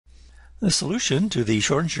The solution to the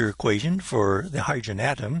Schrodinger equation for the hydrogen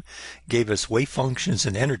atom gave us wave functions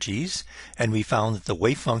and energies, and we found that the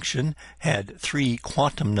wave function had three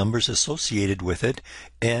quantum numbers associated with it,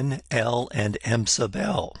 n, l, and m sub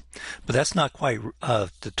l. But that's not quite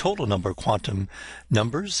the total number of quantum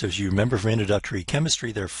numbers. As you remember from introductory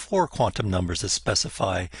chemistry, there are four quantum numbers that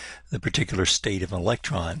specify the particular state of an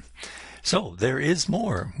electron. So there is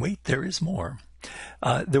more. Wait, there is more.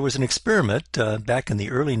 There was an experiment back in the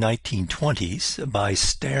early 1920s by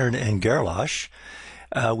Stern and Gerlach,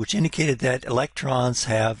 which indicated that electrons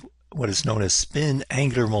have what is known as spin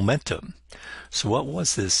angular momentum. So what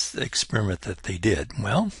was this experiment that they did?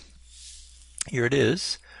 Well, here it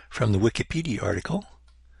is from the Wikipedia article.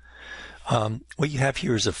 What you have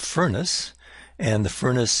here is a furnace, and the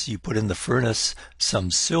furnace, you put in the furnace some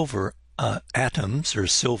silver atoms, or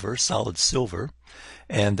silver, solid silver,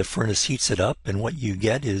 and the furnace heats it up, and what you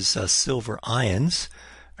get is silver atoms,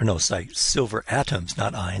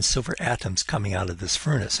 not ions, silver atoms coming out of this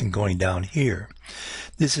furnace and going down here.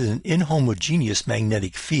 This is an inhomogeneous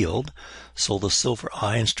magnetic field, so the silver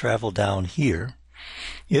ions travel down here.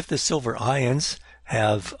 If the silver ions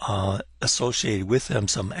have associated with them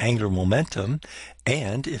some angular momentum,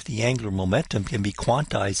 and if the angular momentum can be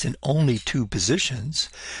quantized in only two positions,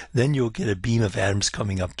 then you'll get a beam of atoms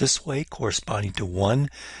coming up this way corresponding to one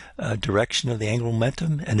direction of the angular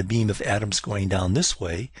momentum, and a beam of atoms going down this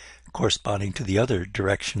way corresponding to the other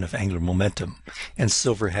direction of angular momentum. And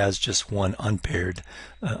silver has just one unpaired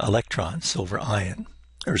electron, silver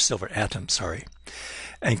atom, sorry.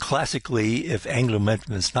 And classically, if angular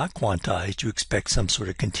momentum is not quantized, you expect some sort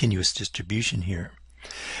of continuous distribution here.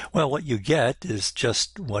 Well, what you get is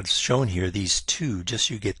just what's shown here,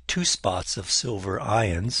 you get two spots of silver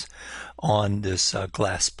ions on this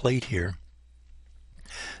glass plate here.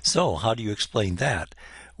 So how do you explain that?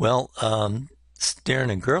 Well, Stern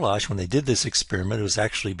and Gerlach, when they did this experiment, it was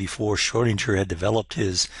actually before Schrodinger had developed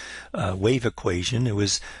his wave equation. They were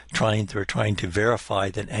trying to verify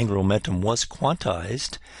that angular momentum was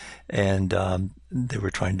quantized, and they were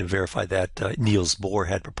trying to verify that Niels Bohr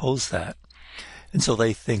had proposed that. And so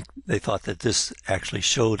they thought that this actually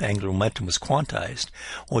showed angular momentum was quantized.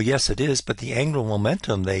 Well, yes, it is, but the angular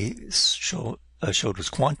momentum they showed was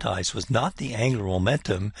quantized was not the angular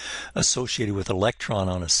momentum associated with an electron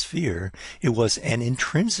on a sphere. It was an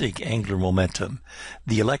intrinsic angular momentum.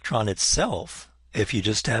 The electron itself, if you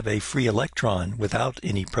just have a free electron without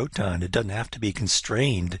any proton, it doesn't have to be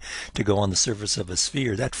constrained to go on the surface of a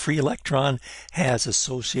sphere. That free electron has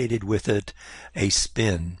associated with it a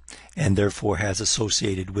spin, and therefore has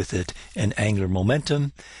associated with it an angular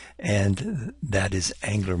momentum, and that is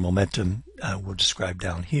angular momentum we'll describe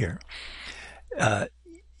down here.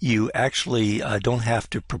 You actually don't have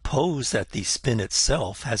to propose that the spin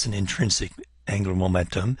itself has an intrinsic angular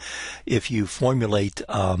momentum. If you formulate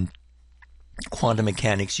quantum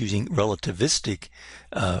mechanics using relativistic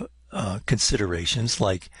considerations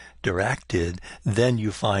like Dirac did, then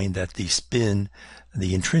you find that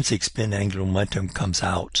the intrinsic spin angular momentum comes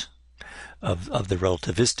out of the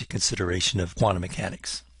relativistic consideration of quantum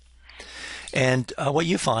mechanics. And what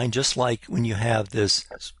you find, just like when you have this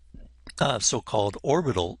so-called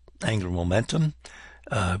orbital angular momentum,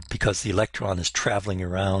 because the electron is traveling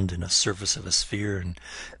around in a surface of a sphere, and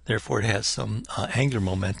therefore it has some angular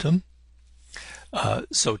momentum.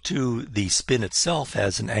 So too, the spin itself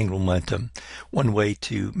has an angular momentum. One way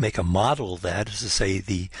to make a model of that is to say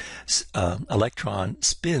the electron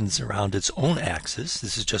spins around its own axis.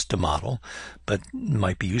 This is just a model, but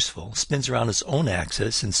might be useful. Spins around its own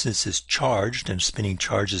axis, and since it's charged, and spinning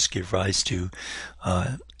charges give rise to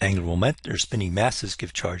angular momentum, or spinning masses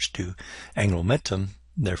give charge to angular momentum.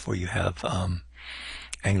 Therefore, you have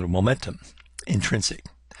angular momentum, intrinsic.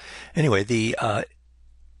 Anyway, the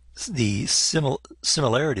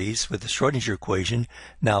similarities with the Schrodinger equation,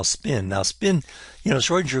 spin,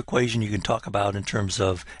 Schrodinger equation you can talk about in terms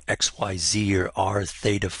of x, y, z, or r,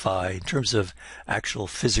 theta, phi, in terms of actual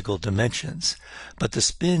physical dimensions. But the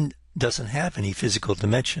spin doesn't have any physical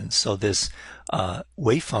dimensions, so this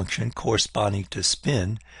wave function corresponding to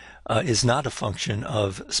spin is not a function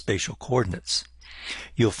of spatial coordinates.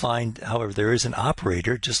 You'll find, however, there is an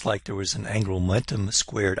operator, just like there was an angular momentum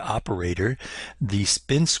squared operator. The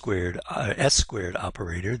spin squared, s squared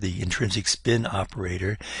operator, the intrinsic spin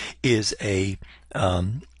operator, is a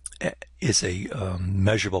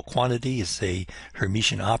measurable quantity, is a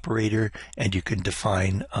Hermitian operator, and you can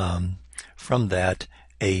define from that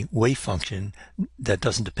a wave function that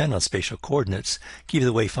doesn't depend on spatial coordinates. Give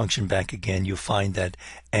the wave function back again, you'll find that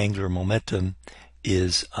angular momentum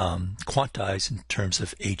is quantized in terms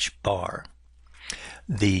of h bar.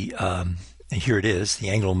 The And here it is. The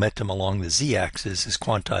angular momentum along the z-axis is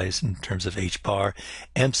quantized in terms of h bar.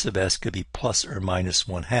 M sub s could be plus or minus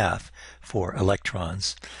 1/2 for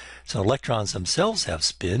electrons. So electrons themselves have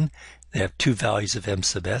spin. They have two values of m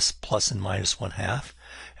sub s, plus and minus 1/2.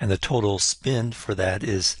 And the total spin for that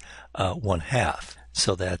is 1/2.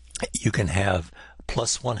 So that you can have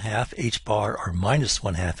plus 1/2 h bar or minus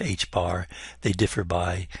 1/2 h bar. They differ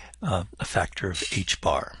by a factor of h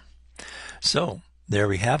bar. So there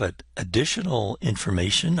we have it. Additional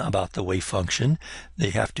information about the wave function.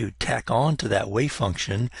 They have to tack on to that wave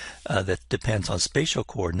function that depends on spatial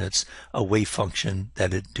coordinates, a wave function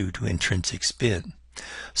that is due to intrinsic spin.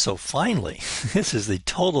 So finally, this is the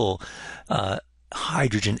total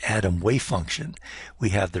hydrogen atom wave function.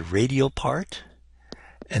 We have the radial part,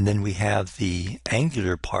 and then we have the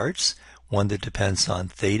angular parts, one that depends on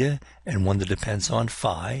theta and one that depends on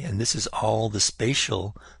phi, and this is all the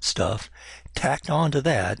spatial stuff. Tacked on to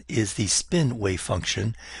that is the spin wave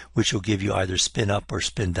function, which will give you either spin up or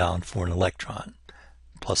spin down for an electron,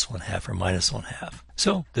 plus 1/2 or minus 1/2.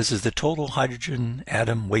 So this is the total hydrogen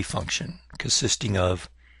atom wave function, consisting of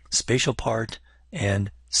spatial part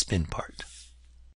and spin part.